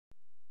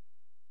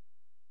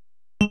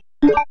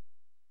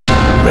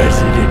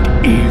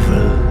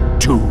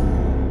2.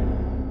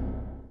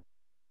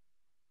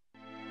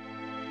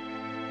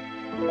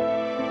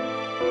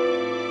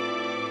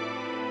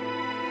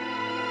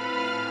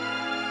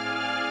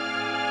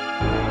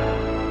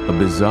 A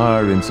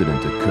bizarre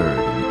incident occurred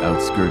in the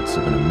outskirts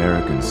of an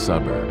American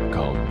suburb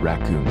called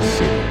Raccoon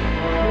City.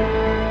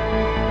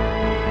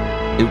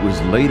 It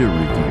was later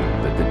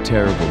revealed that the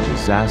terrible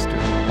disaster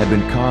had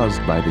been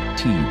caused by the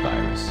T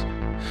virus,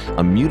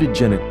 a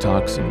mutagenic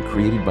toxin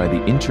created by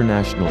the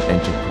international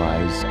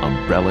enterprise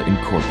Umbrella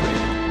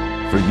Incorporated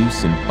for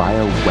use in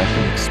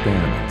bioweapon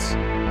experiments.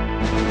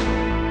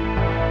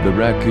 The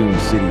Raccoon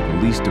City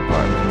Police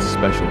Department's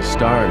Special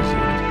Stars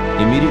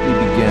Unit immediately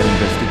began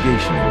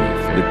investigation into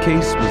it. The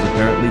case was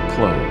apparently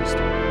closed,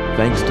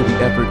 thanks to the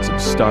efforts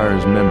of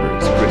STARS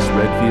members Chris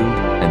Redfield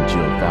and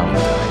Jill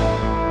Valentine.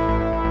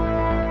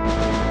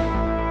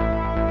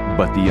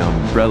 But the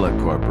Umbrella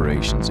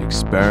Corporation's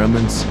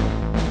experiments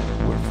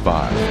were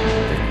far from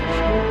finished.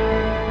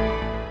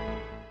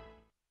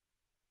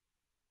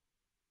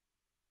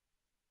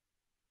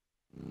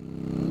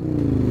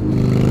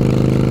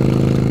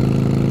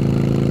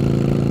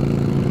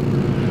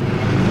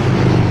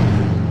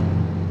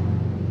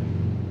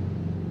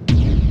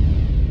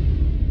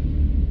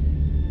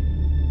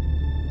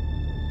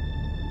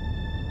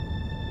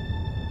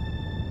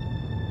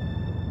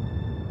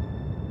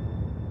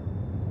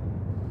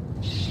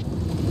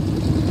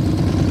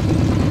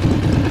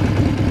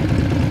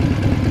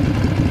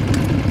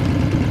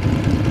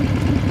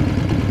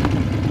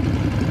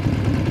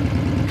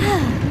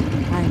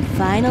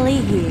 Finally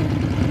here.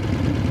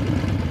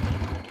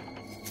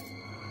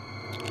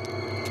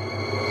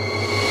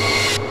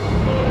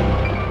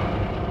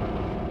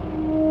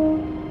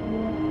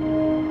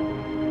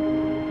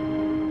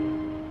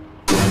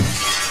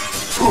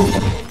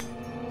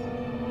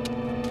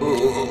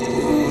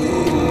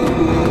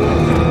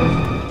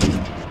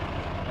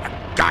 That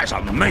guy's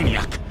a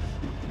maniac.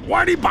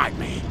 Why'd he bite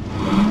me?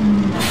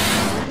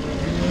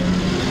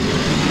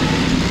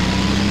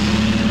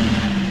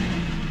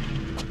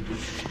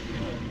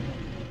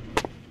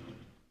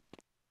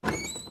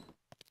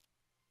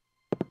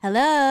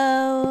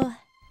 Hello?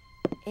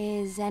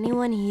 Is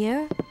anyone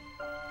here?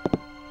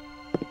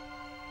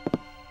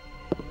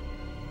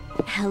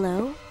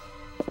 Hello?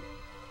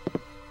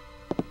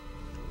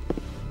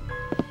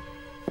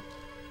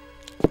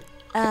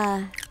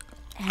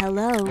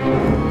 Hello?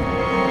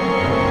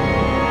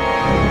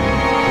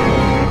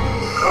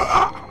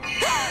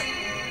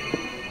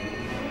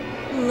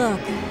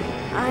 Look,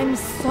 I'm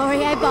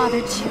sorry I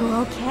bothered you,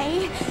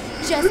 okay?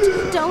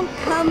 Just don't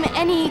come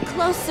any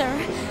closer.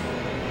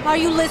 Are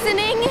you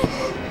listening?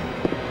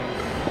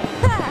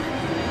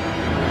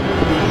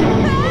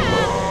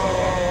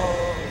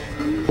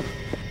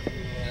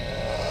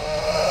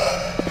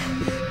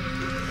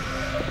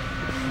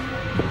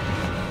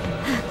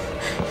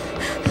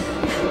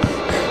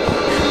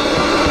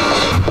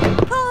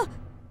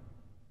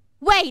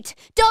 Wait!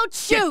 Don't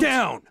shoot! Get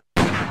down!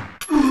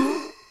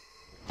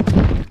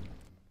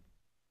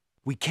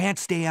 We can't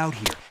stay out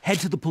here. Head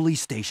to the police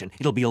station.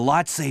 It'll be a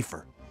lot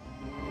safer.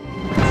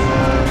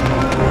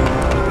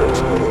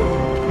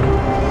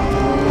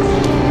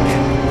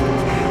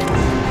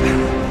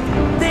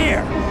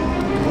 There!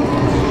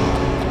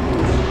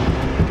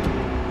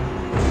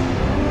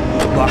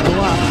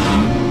 Buckle up.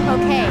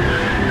 Okay.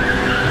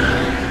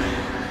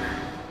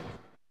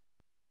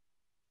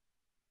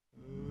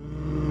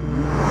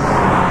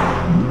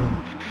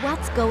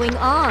 What's going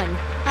on?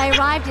 I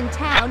arrived in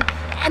town,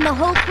 and the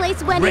whole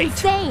place went Great.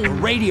 insane. The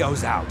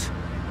radio's out.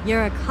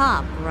 You're a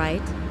cop,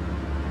 right?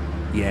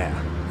 Yeah,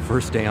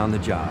 first day on the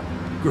job.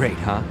 Great,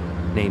 huh?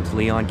 Name's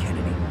Leon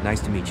Kennedy.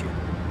 Nice to meet you.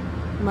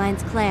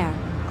 Mine's Claire.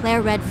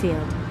 Claire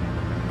Redfield.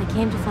 I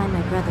came to find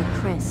my brother,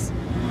 Chris.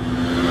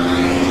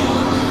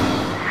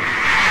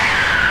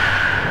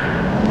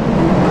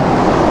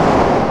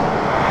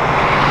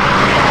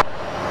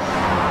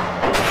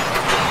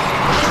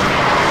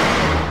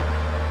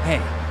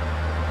 Hey,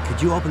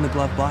 could you open the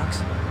glove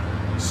box?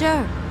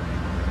 Sure.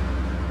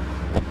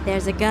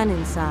 There's a gun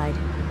inside.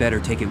 Better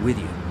take it with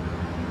you.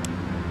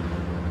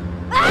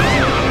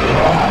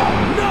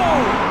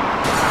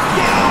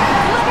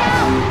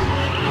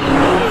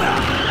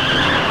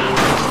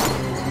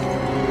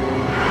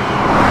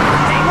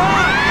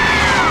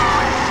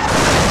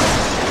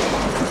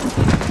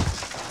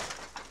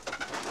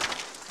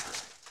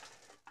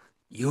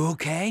 You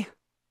okay?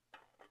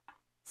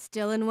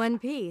 Still in one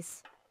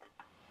piece.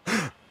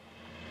 Hey!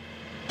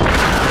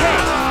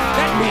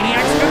 That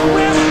maniac's gonna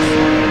whip!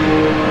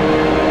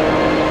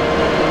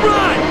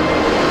 Run!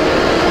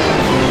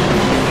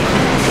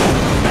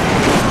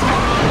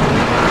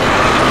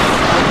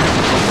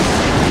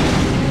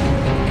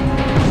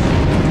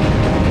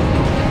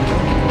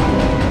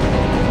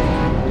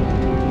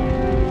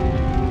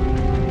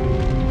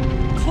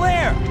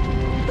 Claire!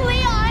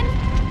 Leon!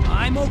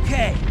 I'm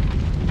okay.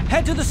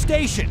 Head to the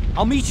station.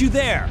 I'll meet you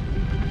there.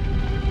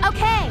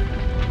 Okay.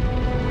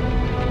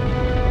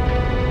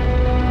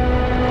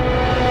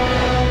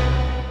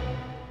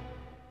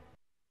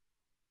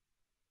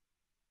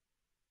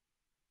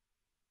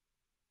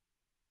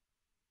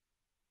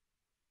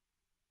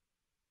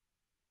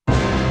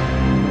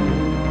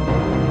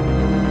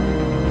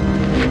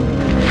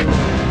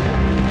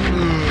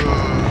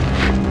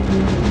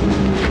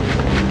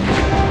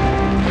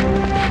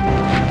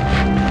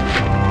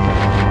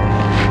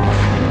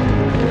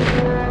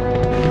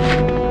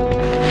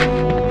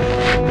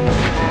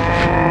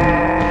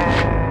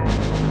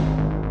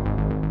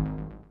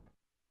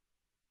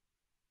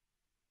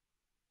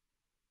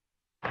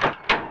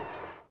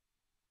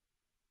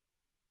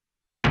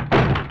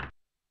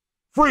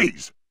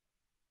 Freeze!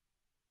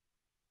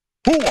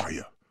 Who are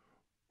you?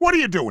 What are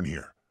you doing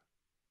here?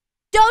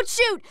 Don't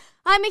shoot!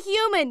 I'm a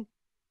human!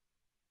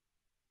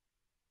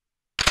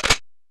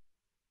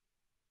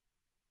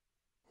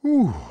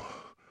 Ooh.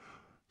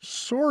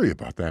 Sorry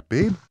about that,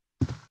 babe.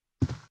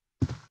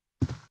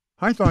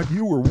 I thought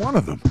you were one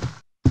of them.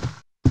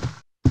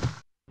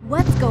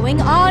 What's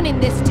going on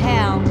in this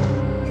town?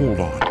 Hold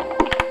on.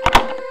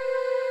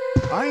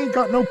 I ain't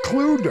got no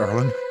clue,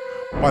 darling.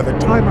 By the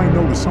time I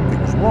noticed something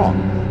was wrong,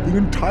 the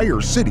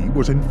entire city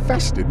was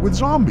infested with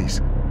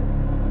zombies.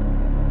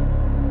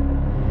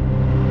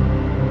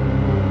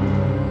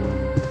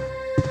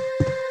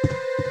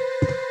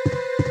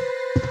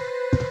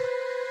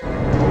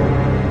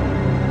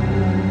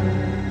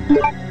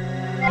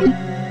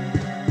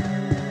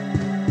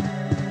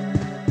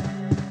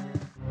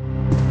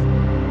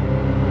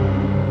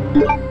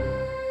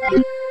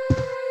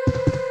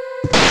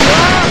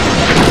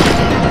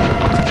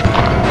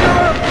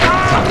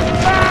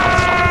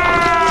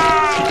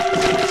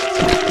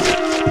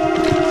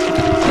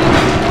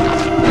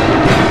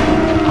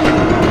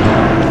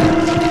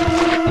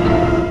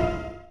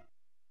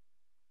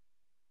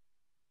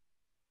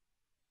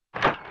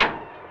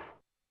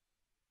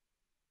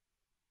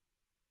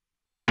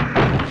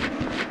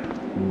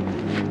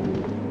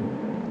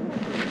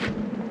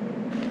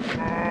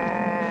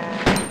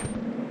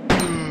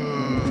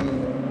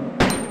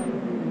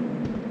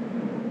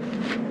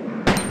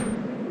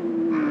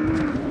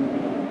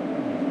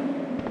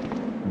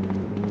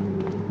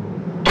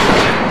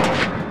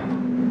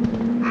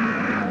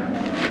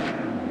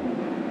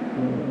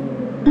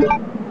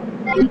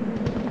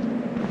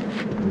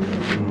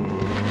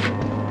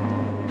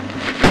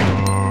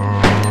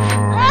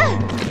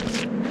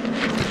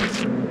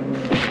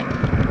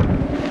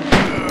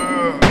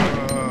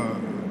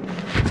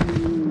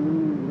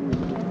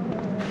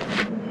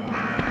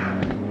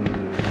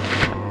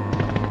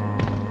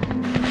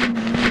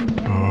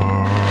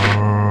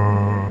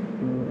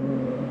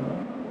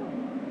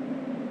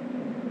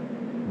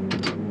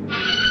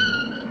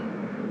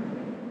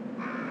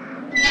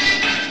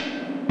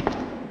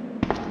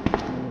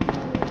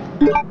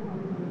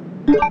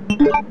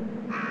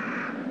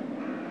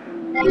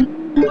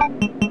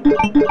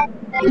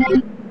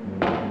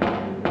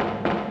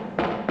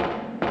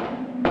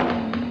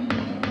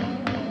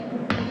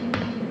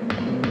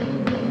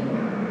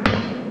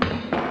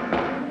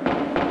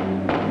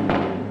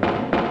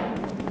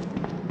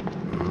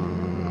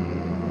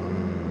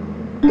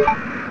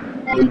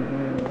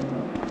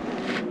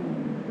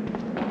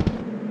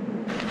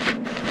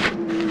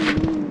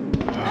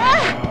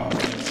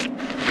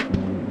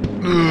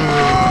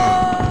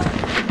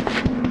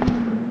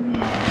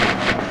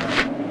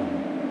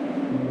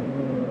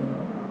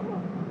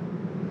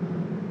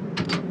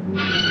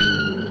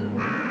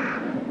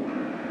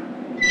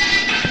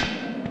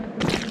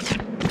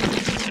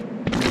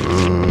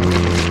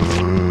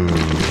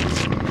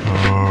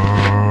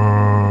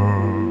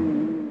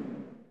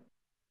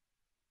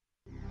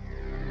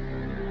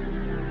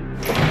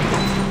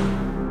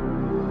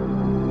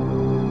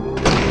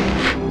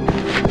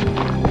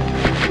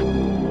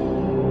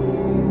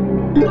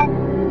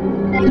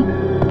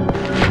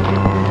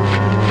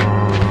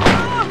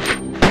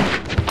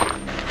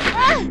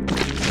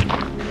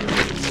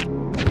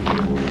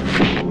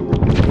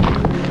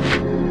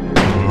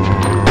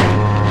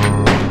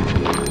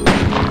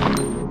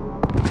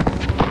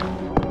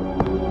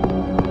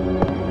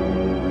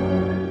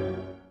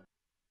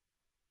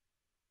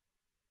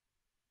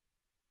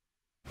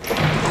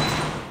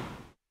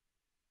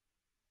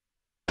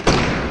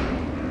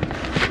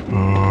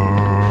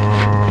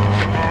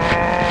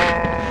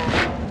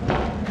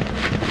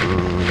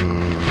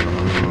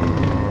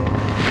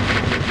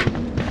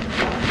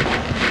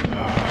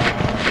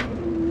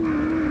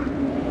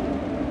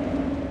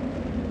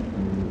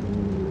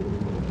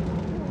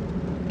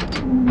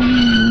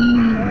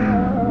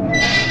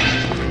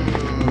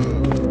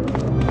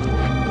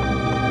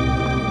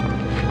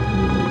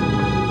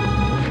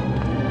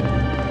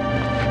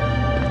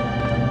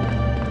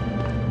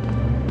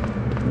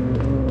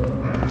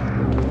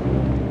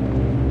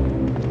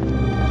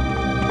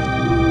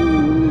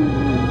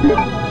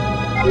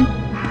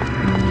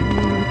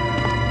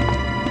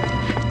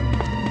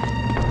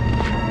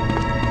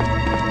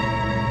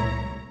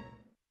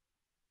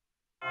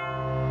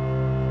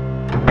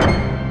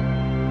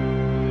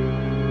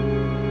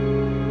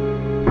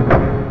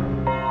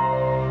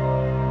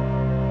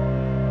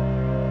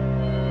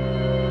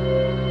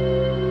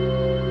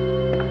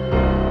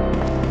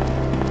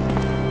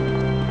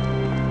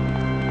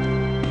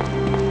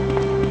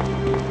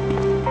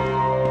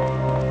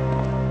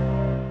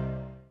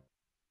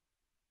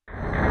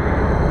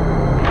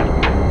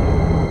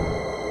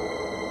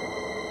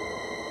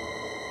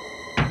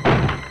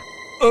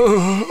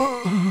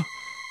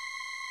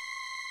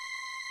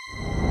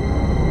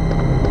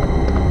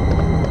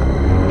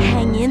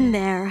 Hang in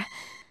there.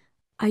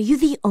 Are you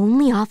the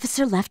only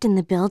officer left in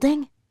the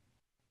building?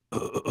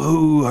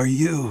 Who are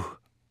you?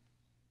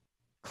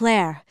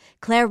 Claire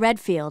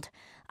Redfield.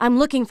 I'm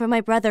looking for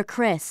my brother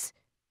Chris.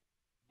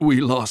 We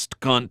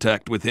lost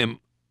contact with him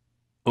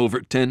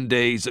over 10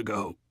 days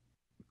ago.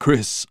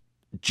 Chris,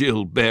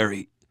 Jill,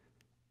 Barry.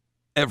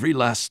 Every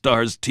last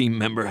STARS team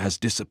member has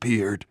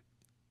disappeared.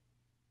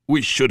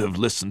 We should have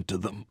listened to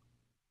them.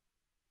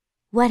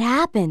 What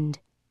happened?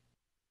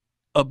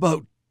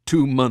 About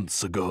 2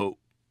 months ago,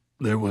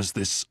 there was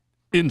this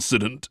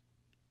incident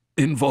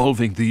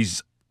involving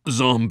these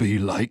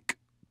zombie-like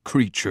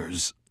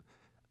creatures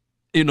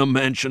in a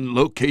mansion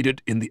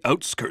located in the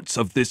outskirts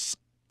of this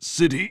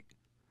city.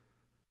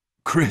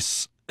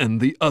 Chris and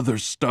the other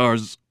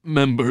STARS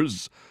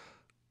members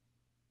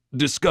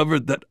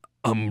discovered that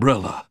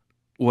Umbrella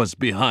was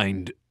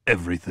behind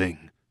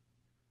everything,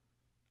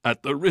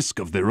 at the risk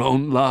of their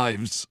own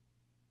lives.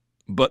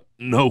 But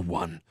no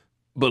one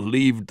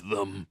believed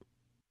them.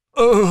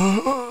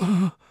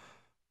 Are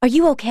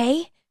you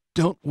okay?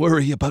 Don't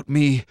worry about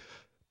me.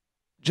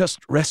 Just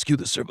rescue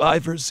the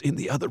survivors in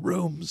the other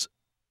rooms.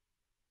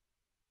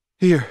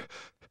 Here,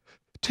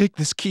 take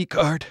this key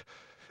card.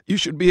 You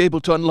should be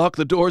able to unlock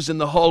the doors in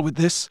the hall with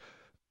this.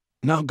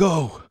 Now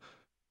go.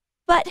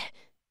 But...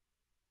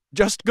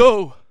 Just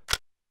go.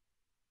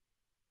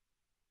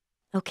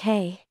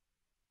 Okay.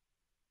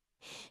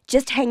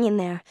 Just hang in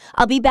there.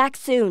 I'll be back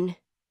soon.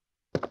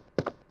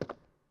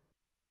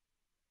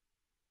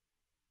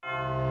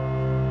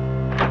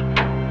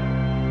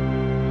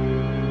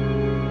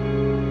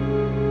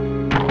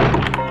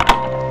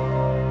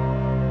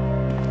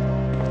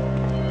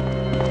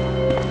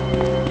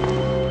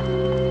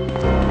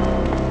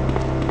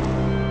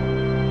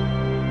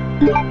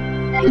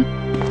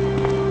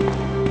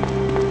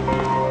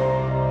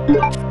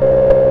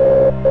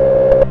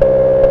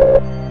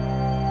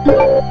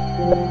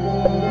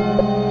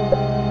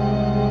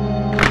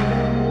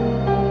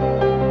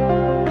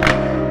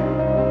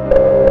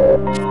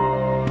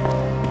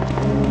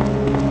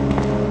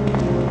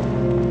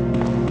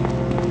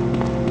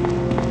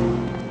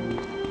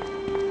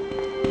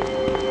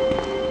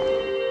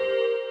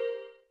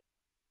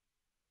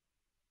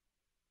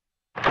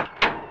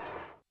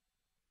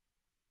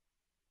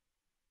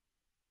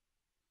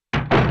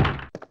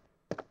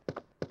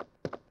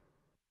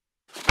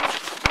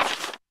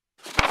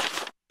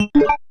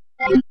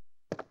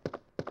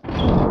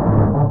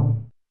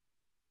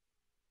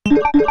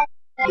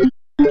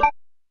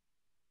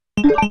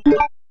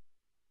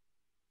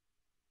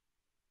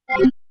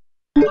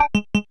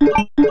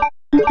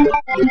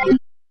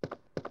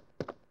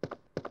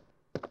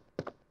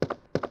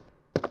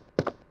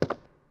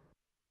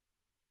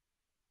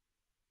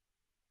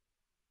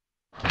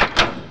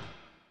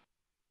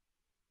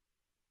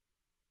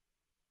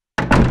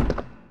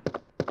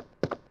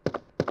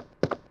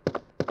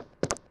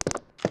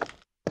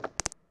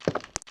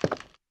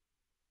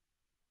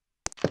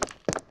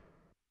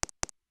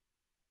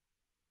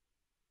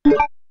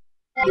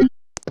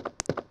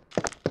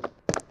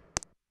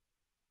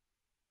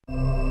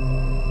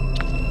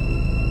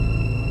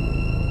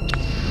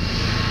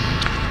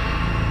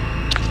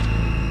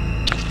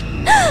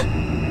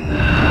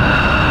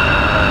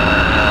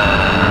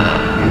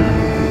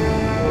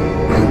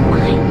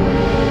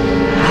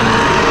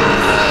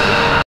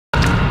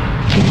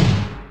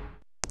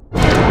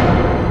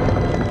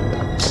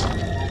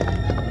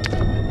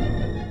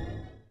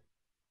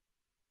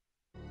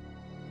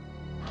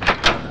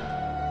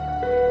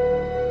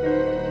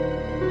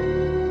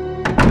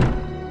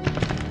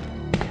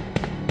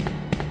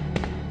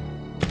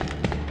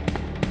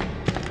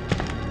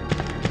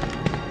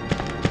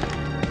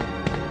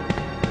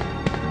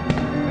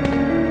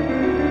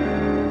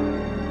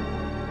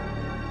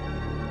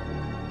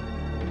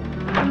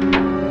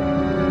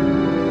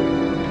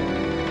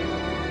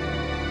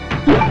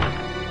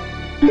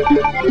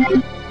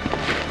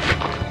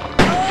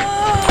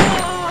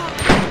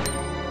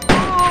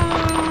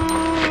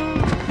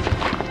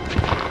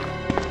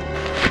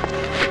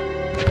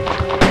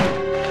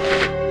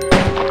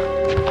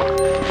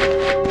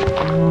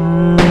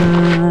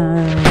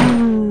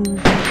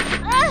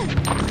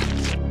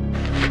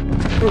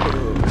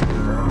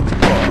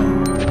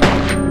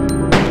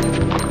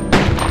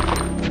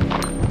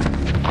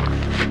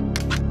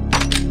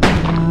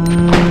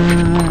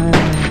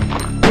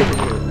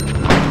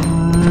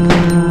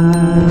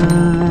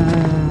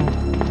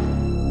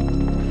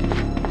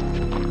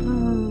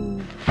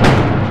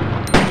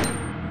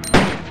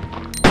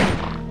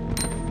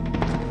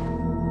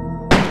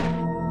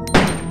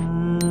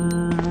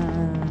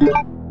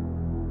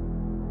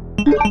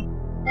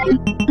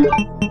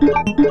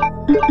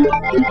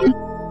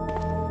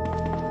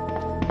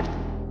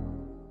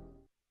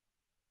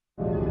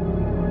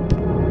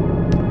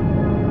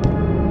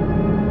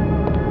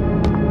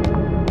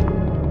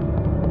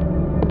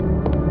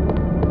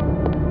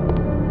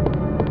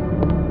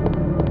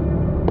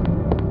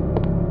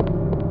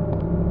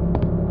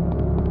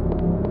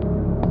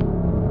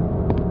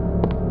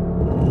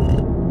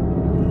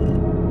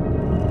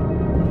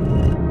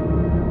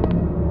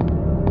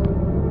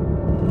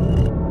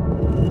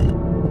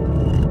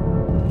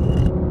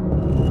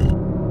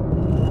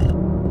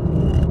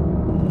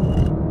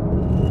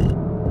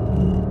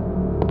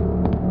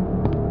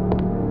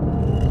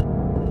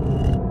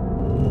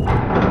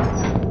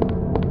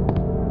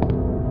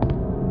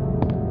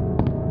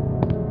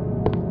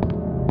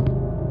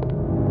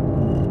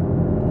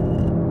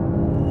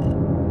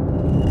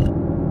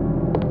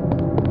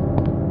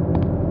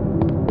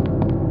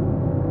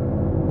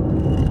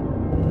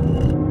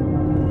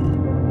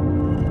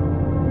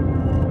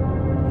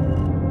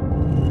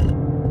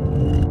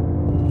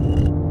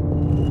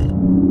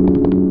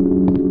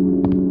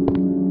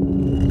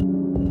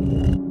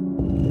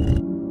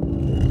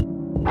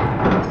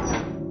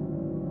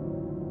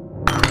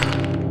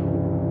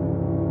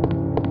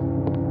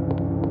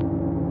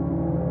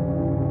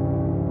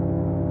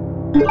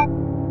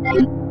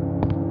 you